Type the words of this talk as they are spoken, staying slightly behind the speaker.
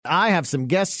I have some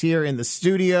guests here in the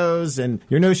studios, and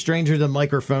you're no stranger to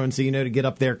microphones, so you know to get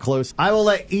up there close. I will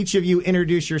let each of you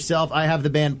introduce yourself. I have the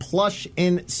band Plush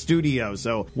in studio,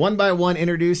 so one by one,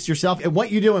 introduce yourself and what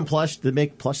you do in Plush to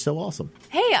make Plush so awesome.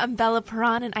 Hey, I'm Bella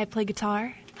Perron, and I play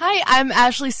guitar. Hi, I'm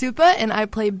Ashley Supa, and I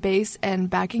play bass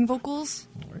and backing vocals.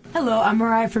 Hello, I'm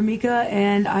Mariah Formica,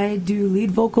 and I do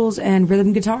lead vocals and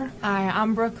rhythm guitar. Hi,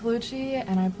 I'm Brooke Colucci,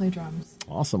 and I play drums.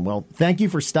 Awesome. Well, thank you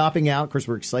for stopping out. Of course,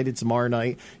 we're excited tomorrow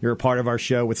night. You're a part of our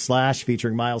show with Slash,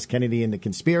 featuring Myles Kennedy and the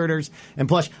Conspirators. And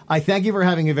Plush, I thank you for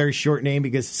having a very short name,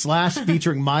 because Slash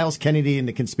featuring Myles Kennedy and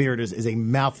the Conspirators is a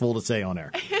mouthful to say on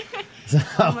air. So,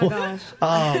 Oh my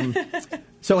gosh.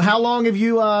 So how long have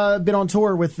you been on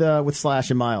tour with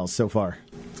Slash and Myles so far?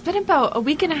 It's been about a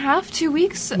week and a half, 2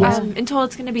 weeks, until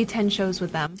it's going to be 10 shows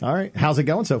with them. All right. How's it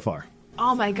going so far?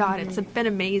 Oh my God, it's been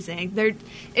amazing.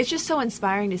 It's just so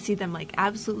inspiring to see them like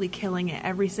absolutely killing it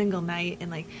every single night, and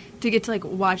like to get to like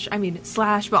watch. I mean,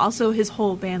 Slash, but also his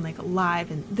whole band like live,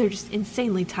 and they're just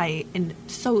insanely tight and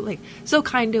so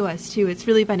kind to us too. It's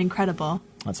really been incredible.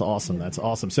 That's awesome. That's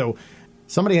awesome. So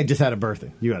somebody had just had a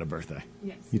birthday. You had a birthday.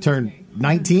 Yes. You turned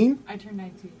 19? I turned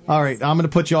 19. Yes. All right. I'm going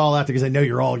to put you all out there because I know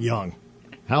you're all young.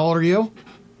 How old are you?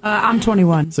 I'm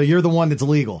 21. So you're the one that's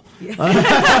legal.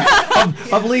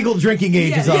 of legal drinking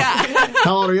age is up. Yeah.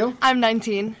 How old are you? I'm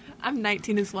 19. I'm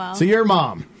 19 as well. So you're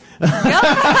mom.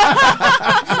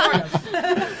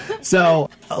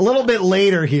 So a little bit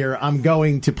later here, I'm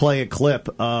going to play a clip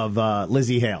of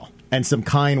Lzzy Hale and some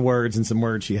kind words and some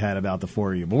words she had about the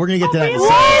four of you. But we're going to get to that in a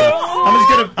second.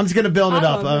 I'm just gonna build it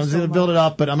up. I'm just gonna build it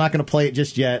up, but I'm not gonna play it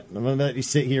just yet. I'm gonna let you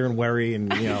sit here and worry and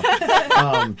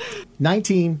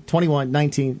 19, 21,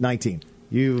 19, 19.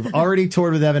 You've already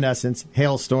toured with Evanescence,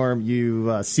 Halestorm. You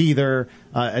Seether.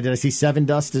 Did I see Seven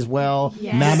Dust as well?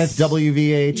 Yes. Mammoth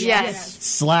WVH. Yes.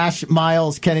 Slash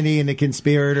Myles Kennedy and the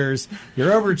Conspirators.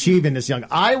 You're overachieving this young.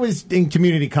 I was in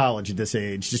community college at this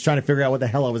age, just trying to figure out what the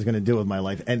hell I was going to do with my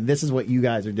life, and this is what you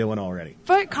guys are doing already.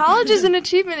 But college is an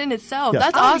achievement in itself. Yeah.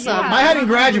 That's awesome. yeah. I hadn't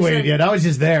graduated yet. I was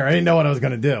just there. I didn't know what I was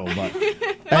going to do.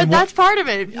 But that's part of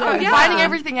it. Finding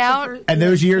everything out. And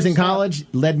those years in college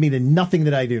led me to nothing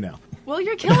that I do now. Well,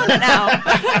 you're killing it now.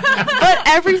 But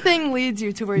everything leads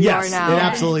you to where you are now. It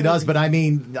absolutely does. But I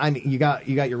mean, you got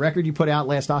your record you put out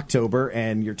last October,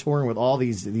 and you're touring with all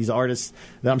these artists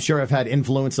that I'm sure have had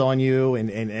influence on you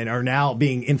and are now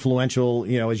being influential,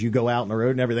 as you go out on the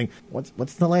road and everything.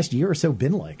 What's the last year or so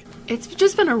been like? It's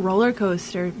just been a roller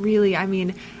coaster, really. I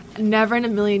mean, never in a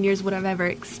million years would I've ever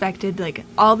expected like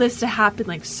all this to happen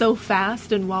like so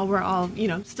fast, and while we're all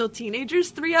still teenagers,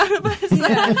 3 out of us.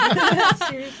 Yeah.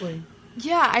 Seriously.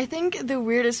 Yeah, I think the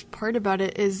weirdest part about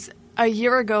it is a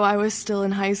year ago I was still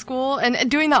in high school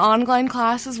and doing the online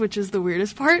classes, which is the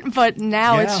weirdest part. But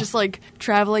now it's just like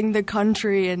traveling the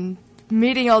country and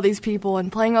meeting all these people and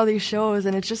playing all these shows,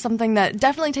 and it's just something that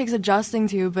definitely takes adjusting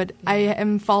to, but I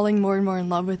am falling more and more in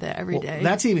love with it every day.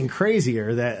 That's even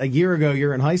crazier that a year ago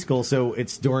you're in high school, so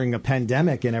it's during a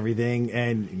pandemic and everything,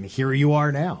 and here you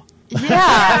are now.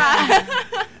 Yeah.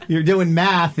 You're doing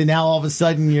math, and now all of a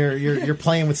sudden you're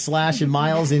playing with Slash and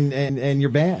Myles and your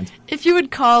band. If you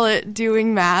would call it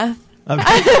doing math.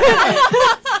 Okay.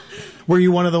 Were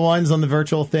you one of the ones on the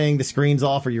virtual thing, the screen's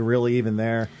off, or you're really even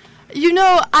there?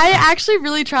 I actually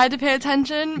really tried to pay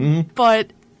attention,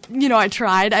 but, I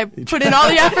tried. I put in all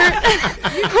the effort.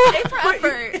 You pay for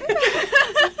effort.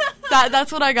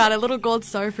 That's what I got, a little gold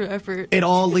star for effort. It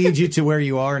all leads you to where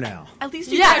you are now. At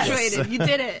least you Yes. graduated. You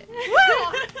did it.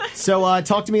 So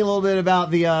talk to me a little bit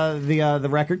about the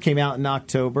record. Came out in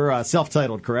October,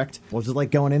 self-titled, correct? What was it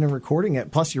like going in and recording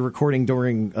it? Plus, you're recording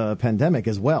during a pandemic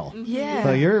as well. Yeah.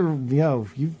 So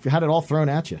you've had it all thrown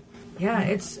at you. Yeah,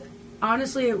 it's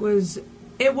honestly it was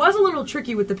a little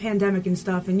tricky with the pandemic and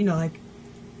stuff, and like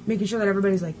making sure that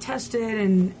everybody's like tested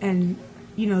and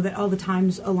that all the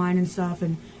times align and stuff,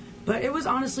 but it was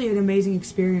honestly an amazing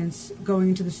experience going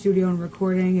into the studio and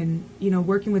recording and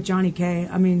working with Johnny K.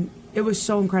 I mean, it was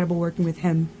so incredible working with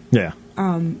him. Yeah.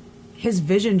 His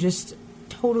vision just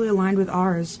totally aligned with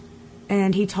ours,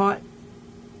 and he taught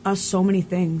us so many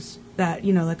things that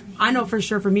I know for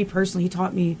sure for me personally, he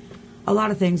taught me a lot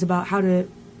of things about how to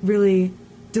really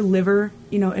deliver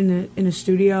in a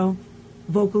studio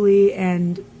vocally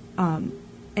and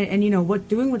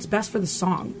doing what's best for the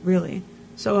song, really.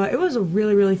 So it was a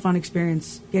really, really fun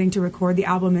experience getting to record the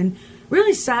album, and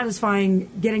really satisfying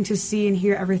getting to see and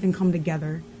hear everything come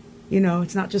together.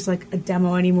 It's not just like a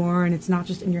demo anymore, and it's not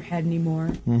just in your head anymore.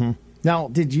 Mm-hmm. Now,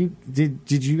 did you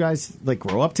guys like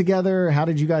grow up together? How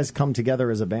did you guys come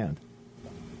together as a band?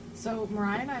 So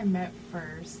Mariah and I met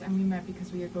first, and we met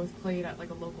because we had both played at like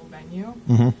a local venue,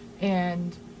 Mm-hmm.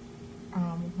 and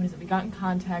we got in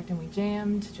contact and we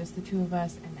jammed, just the two of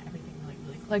us, and everything like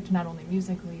really clicked, not only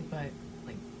musically but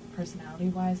like personality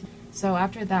wise. So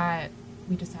after that,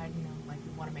 we decided, like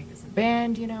we want to make this a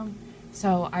band,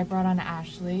 So I brought on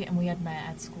Ashley, and we had met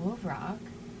at School of Rock,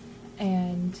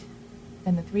 and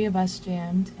then the three of us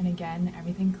jammed, and again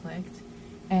everything clicked.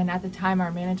 And at the time,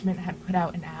 our management had put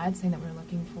out an ad saying that we were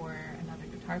looking for another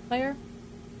guitar player,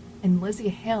 and Lzzy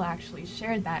Hale actually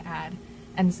shared that ad,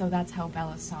 and so that's how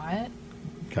Bella saw it.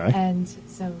 Okay. And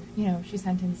so, she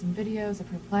sent in some videos of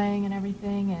her playing and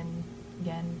everything, and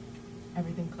again,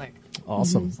 everything clicked.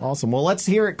 Awesome. Awesome. Well, let's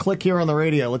hear it click here on the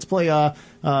radio. Let's play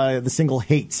the single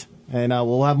Hate. And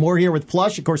we'll have more here with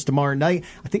Plush, of course, tomorrow night.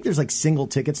 I think there's like single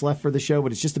tickets left for the show,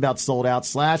 but it's just about sold out.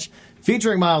 Slash,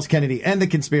 featuring Myles Kennedy and the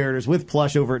Conspirators with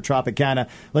Plush over at Tropicana.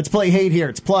 Let's play Hate here.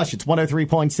 It's Plush. It's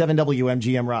 103.7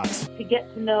 WMGM Rocks. To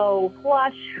get to know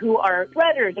Plush, who are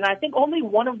threaders, and I think only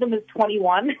one of them is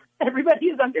 21. Everybody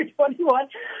is under 21.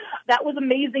 That was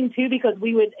amazing, too, because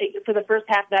we would, for the first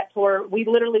half of that tour, we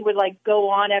literally would, like, go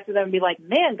on after them and be like,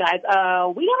 man, guys,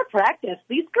 we got to practice.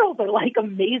 These girls are, like,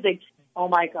 amazing. Oh,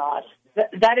 my gosh.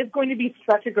 That is going to be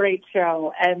such a great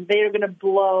show, and they are going to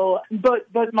blow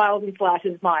both Myles and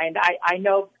Slash's mind. I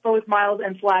know both Myles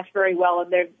and Slash very well,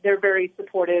 and they're very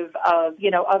supportive of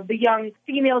the young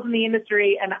females in the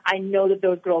industry, and I know that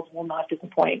those girls will not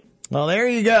disappoint. Well, there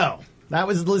you go. That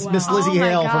was Miss Lzzy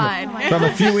Hale from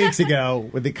a few weeks ago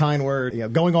with the kind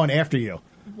word, going on after you.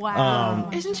 Wow.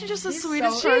 Isn't she just the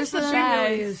sweetest person? She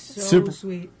really is so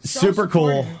sweet. Super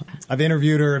cool. I've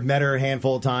interviewed her, I've met her a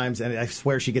handful of times, and I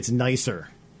swear she gets nicer.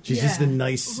 She's just a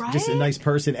nice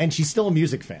person, and she's still a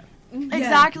music fan.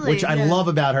 Exactly. Which I love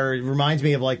about her. It reminds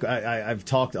me of, like, I've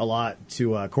talked a lot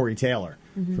to Corey Taylor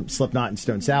from Slipknot and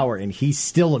Stone Sour, and he's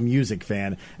still a music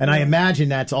fan. And I imagine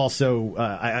that's also,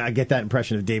 I get that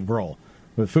impression of Dave Grohl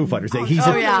with Foo Fighters. He's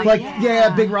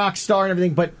big rock star and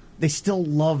everything, but they still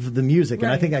love the music,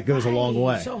 and I think that goes a long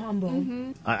way. So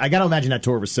humble. I got to imagine that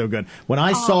tour was so good. When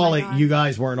I saw it, you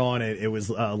guys weren't on it. It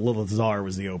was Little Czar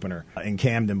was the opener in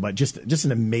Camden, but just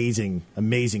an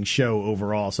amazing show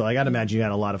overall. So I got to imagine you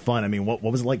had a lot of fun. I mean, what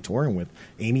was it like touring with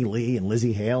Amy Lee and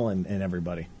Lzzy Hale and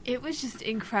everybody? It was just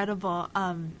incredible.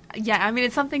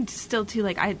 It's something still too,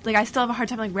 I still have a hard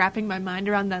time wrapping my mind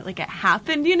around that it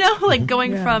happened,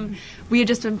 going from, we had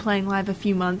just been playing live a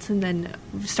few months and then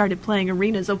started playing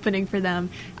arenas opening for them.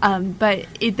 But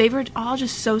they were all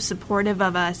just so supportive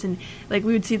of us, and we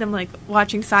would see them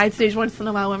watching side stage once in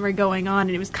a while when we're going on,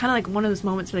 and it was kind of one of those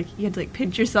moments where you had to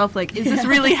pinch yourself, is this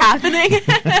really happening?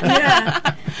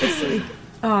 Yeah. It's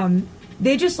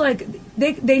they just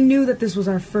they knew that this was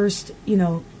our first,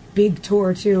 big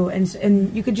tour too,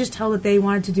 and you could just tell that they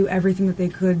wanted to do everything that they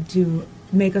could to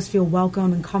make us feel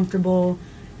welcome and comfortable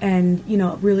and,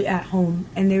 really at home.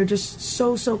 And they were just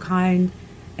so kind.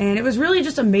 And it was really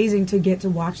just amazing to get to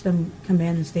watch them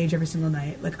command the stage every single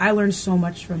night. I learned so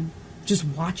much from just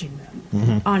watching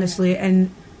them, honestly. And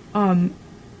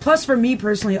plus for me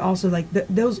personally also,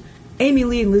 those Amy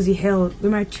Lee and Lzzy Hale,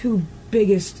 they're my two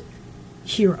biggest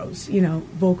heroes,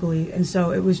 vocally. And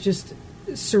so it was just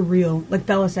surreal. Like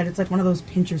Bella said, it's one of those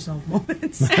pinch yourself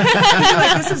moments.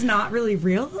 This is not really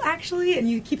real, actually, and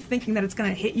you keep thinking that it's going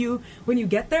to hit you when you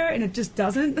get there, and it just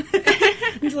doesn't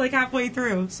until halfway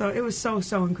through. So it was so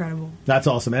incredible. That's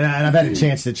awesome. And I've had a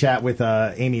chance to chat with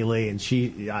Amy Lee, and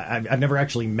I've never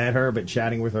actually met her, but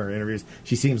chatting with her in interviews,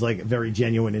 she seems very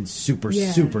genuine and super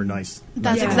nice.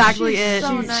 That's exactly she's it.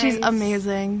 So nice. She's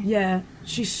amazing. Yeah,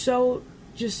 she's so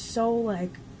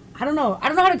I don't know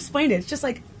how to explain it. It's just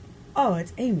oh,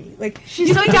 it's Amy.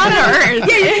 She's so down to earth.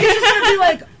 Yeah, you just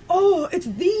start to be oh, it's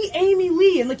the Amy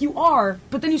Lee, and you are.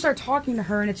 But then you start talking to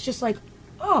her, and it's just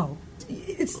oh,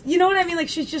 it's, you know what I mean?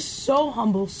 She's just so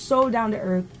humble, so down to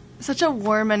earth. Such a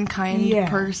warm and kind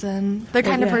person. The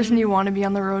kind of person you want to be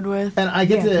on the road with. And I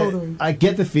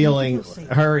get the feeling,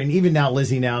 her, and even now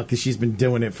Lzzy now, because she's been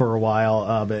doing it for a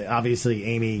while, but obviously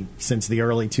Amy since the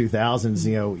early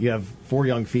 2000s, you have 4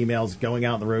 young females going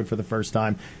out on the road for the first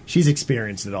time. She's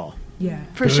experienced it all. Yeah,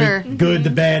 for sure. Good, the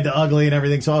bad, the ugly, and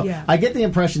everything. So I get the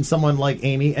impression someone like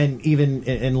Amy and even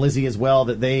and Lzzy as well,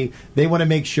 that they want to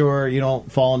make sure you don't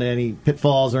fall into any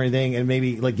pitfalls or anything, and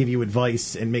maybe give you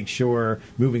advice and make sure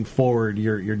moving forward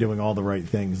you're doing all the right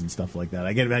things and stuff like that.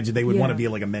 I can imagine they would want to be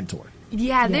like a mentor.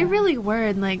 Yeah, they really were.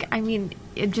 And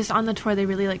just on the tour, they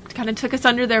really kind of took us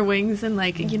under their wings, and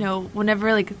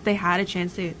whenever they had a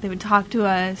chance, they would talk to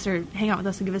us or hang out with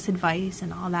us and give us advice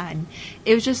and all that. And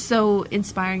it was just so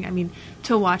inspiring.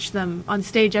 To watch them on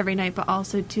stage every night, but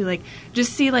also to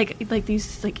just see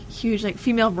these huge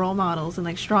female role models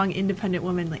and strong independent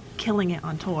women killing it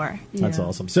on tour. That's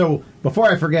awesome. So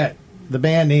before I forget, the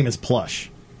band name is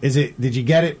Plush. Did you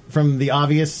get it from the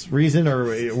obvious reason, or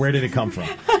where did it come from?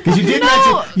 Because you did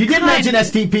mention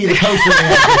STP, the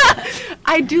poster.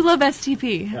 I do love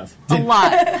STP Yes. a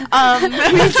lot.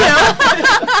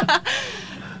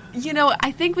 Me too.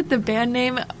 I think with the band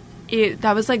name,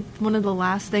 that was like one of the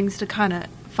last things to kind of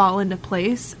fall into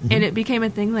place, and it became a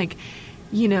thing. Like,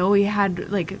 we had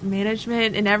like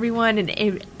management and everyone,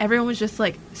 and everyone was just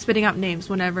like spitting out names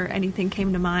whenever anything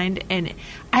came to mind. And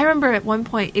I remember at one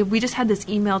point we just had this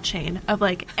email chain of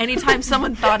like anytime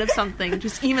someone thought of something,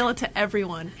 just email it to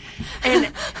everyone,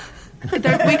 and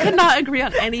we could not agree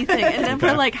on anything. And then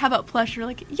we're like, how about Plush? And we're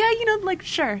like, yeah, like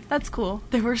sure, that's cool.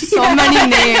 There were so many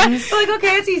names. Like,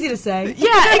 okay, it's easy to say.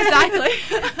 Yeah, exactly.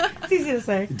 It's easy to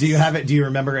say. Do you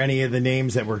remember any of the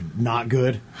names that were not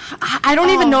good? I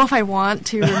don't even know if I want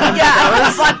to remember those.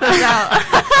 I blocked those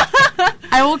out.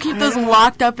 I will keep those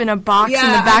locked up in a box in the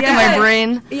back of my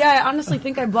brain. Yeah, I honestly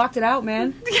think I blocked it out,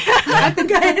 man. I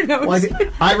think I had noticed.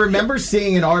 Well, I remember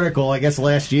seeing an article, I guess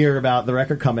last year, about the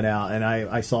record coming out, and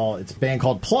I saw it's a band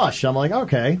called Plush. I'm like,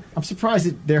 okay. I'm surprised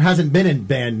that there hasn't been a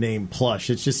band named Plush.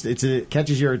 It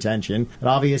catches your attention. It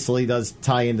obviously does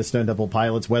tie into Stone Temple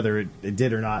Pilots, whether it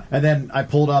did or not. And then I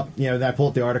pulled up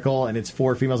the article, and it's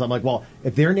 4 females. I'm like, well,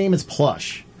 if their name is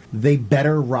Plush, they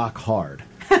better rock hard.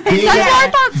 Being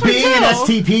an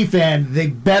STP fan, they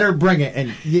better bring it,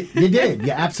 and you did.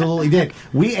 You absolutely did.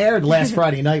 We aired last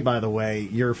Friday night, by the way,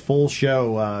 your full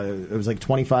show. It was like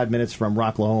 25 minutes from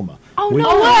Rocklahoma. Oh,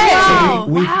 no way!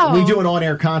 So we do an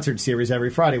on-air concert series every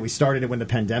Friday. We started it when the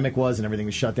pandemic was and everything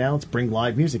was shut down. Let's bring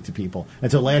live music to people.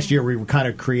 And so last year we kind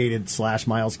of created Slash,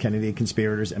 Myles Kennedy,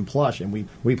 Conspirators, and Plush, and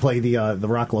we play the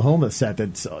Rocklahoma set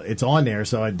it's on there.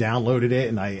 So I downloaded it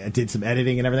and I did some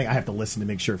editing and everything. I have to listen to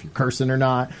make sure if you're cursing or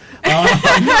not. No.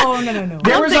 I think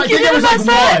there was like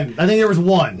one. I think there was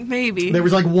one. Maybe. There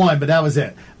was like one, but that was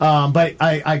it. But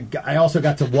I also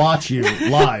got to watch you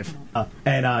live,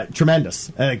 and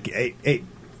tremendous.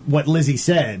 What Lzzy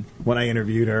said when I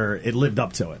interviewed her, it lived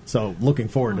up to it. So looking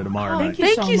forward to tomorrow night.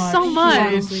 Thank you so much.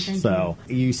 Honestly, thank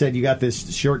You said you got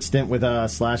this short stint with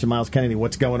Slash and Myles Kennedy.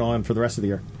 What's going on for the rest of the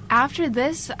year? After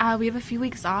this, we have a few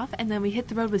weeks off, and then we hit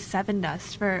the road with Seven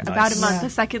Dust for about a month, the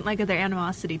second leg of their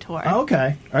Animosity tour. Oh,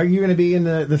 okay. Are you going to be in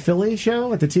the Philly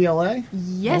show at the TLA?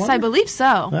 Yes, I believe so.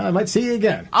 I might see you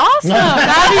again. Awesome.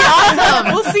 That'd be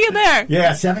awesome. We'll see you there.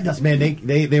 Yeah, Seven Dust, man,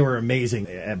 they were amazing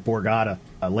at Borgata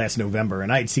last November,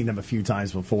 and I had seen them a few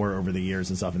times before over the years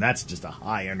and stuff, and that's just a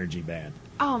high-energy band.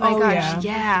 Oh, my gosh,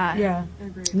 yeah. Yeah.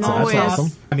 So that's awesome.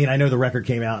 I mean, I know the record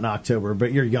came out in October,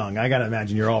 but you're young. I got to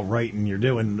imagine you're all writing, you're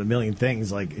doing a million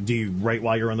things. Like, do you write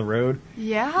while you're on the road?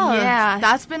 Yeah.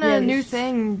 That's been a new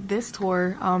thing this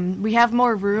tour. We have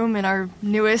more room in our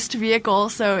newest vehicle,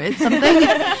 so it's something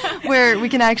where we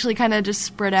can actually kind of just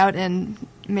spread out and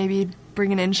maybe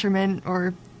bring an instrument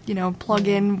or, plug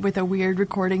in with a weird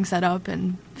recording setup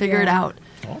and figure it out.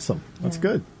 Awesome. That's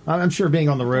good. I'm sure being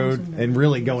on the road and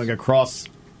really going across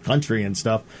country and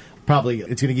stuff, probably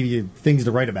it's going to give you things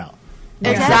to write about.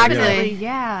 Exactly.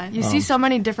 Yeah. You see so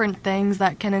many different things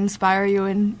that can inspire you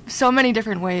in so many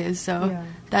different ways, so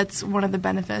that's one of the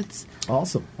benefits.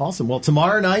 Awesome. Well,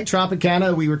 tomorrow night,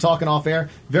 Tropicana, we were talking off air,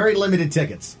 very limited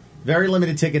tickets. Very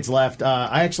limited tickets left.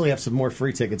 I actually have some more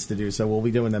free tickets to do, so we'll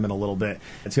be doing them in a little bit.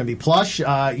 It's going to be Plush.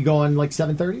 You go on like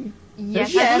 7:30?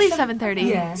 Yes, I believe 7:30.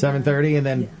 Yeah. 7:30,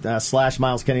 and then Slash,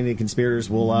 Myles Kennedy, and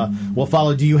Conspirators will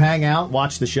follow. Do you hang out,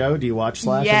 watch the show? Do you watch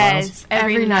Slash and Myles? Yes,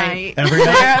 every night. Every night?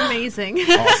 They're amazing.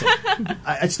 Awesome.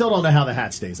 I still don't know how the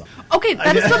hat stays on. Okay,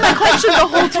 that is still my question the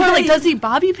whole tour. Like, does he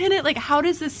bobby pin it? Like, how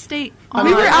does this stay on?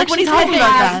 We were like, actually talking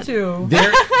about that. too.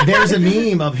 There's a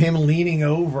meme of him leaning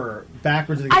over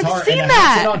backwards of the guitar. I've seen and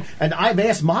that. on. And I've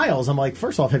asked Myles, I'm like,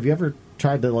 first off, have you ever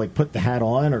tried to like put the hat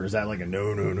on, or is that like a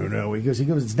no? He goes,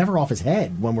 it's never off his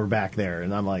head when we're back there.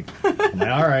 And I'm like, all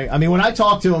right. I mean, when I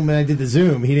talked to him when I did the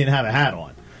Zoom, he didn't have a hat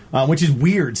on, which is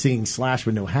weird seeing Slash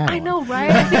with no hat on. I know,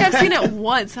 right? I think I've seen it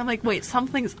once. I'm like, wait,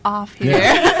 something's off here.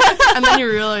 And then you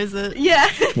realize it. Yeah.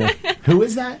 Who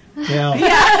is that?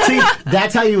 See,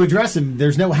 that's how you address him.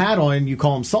 There's no hat on, you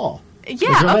call him Saul.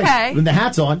 Yeah, okay. When the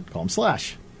hat's on, call him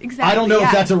Slash. Exactly. I don't know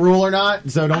if that's a rule or not,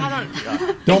 so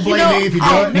don't blame me if you do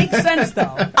it. It makes sense,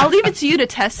 though. I'll leave it to you to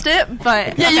test it,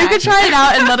 but... Yeah, you could try it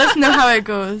out and let us know how it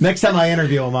goes. Next time I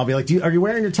interview him, I'll be like, are you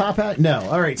wearing your top hat? No.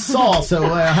 All right, Saul, so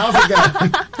how's it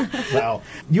going? Well,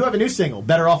 you have a new single,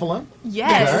 Better Off Alone?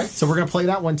 Yes. All right, so we're going to play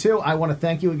that one, too. I want to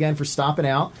thank you again for coming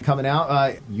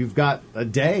out. You've got a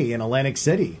day in Atlantic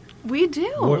City. We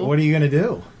do. What are you going to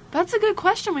do? That's a good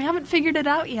question. We haven't figured it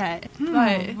out yet.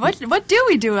 But What do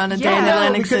we do on a day in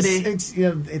Atlantic because City?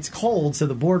 it's cold, so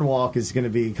the boardwalk is going to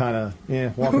be kind of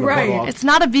walking Right. the boardwalk. It's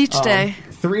not a beach day.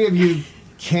 3 of you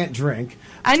can't drink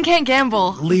And can't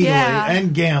gamble. legally Yeah.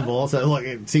 and gamble. So look,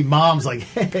 see, Mom's like,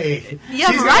 hey,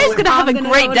 yeah, she's Mariah's gonna have a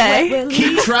great day.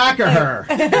 keep track of her.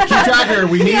 Keep track of her.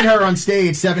 We need her on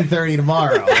stage 7:30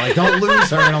 tomorrow. Like, don't lose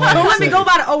her in Atlantic Don't let me City. go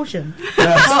by the ocean.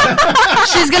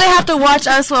 She's gonna have to watch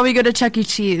us while we go to Chuck E.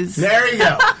 Cheese. There you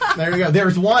go. There you go.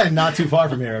 There's one not too far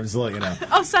from here. I'm just letting you know.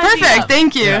 Oh, sign me Perfect. up.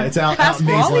 Thank you. Yeah, it's out in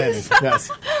Mays Wally's? Landing.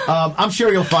 Yes. I'm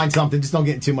sure you'll find something. Just don't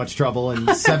get in too much trouble. And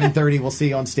 7:30, we'll see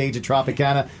you on stage at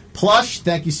Tropicana. Plush,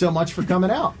 thank you so much for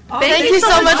coming out. Thank you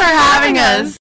so much for having us.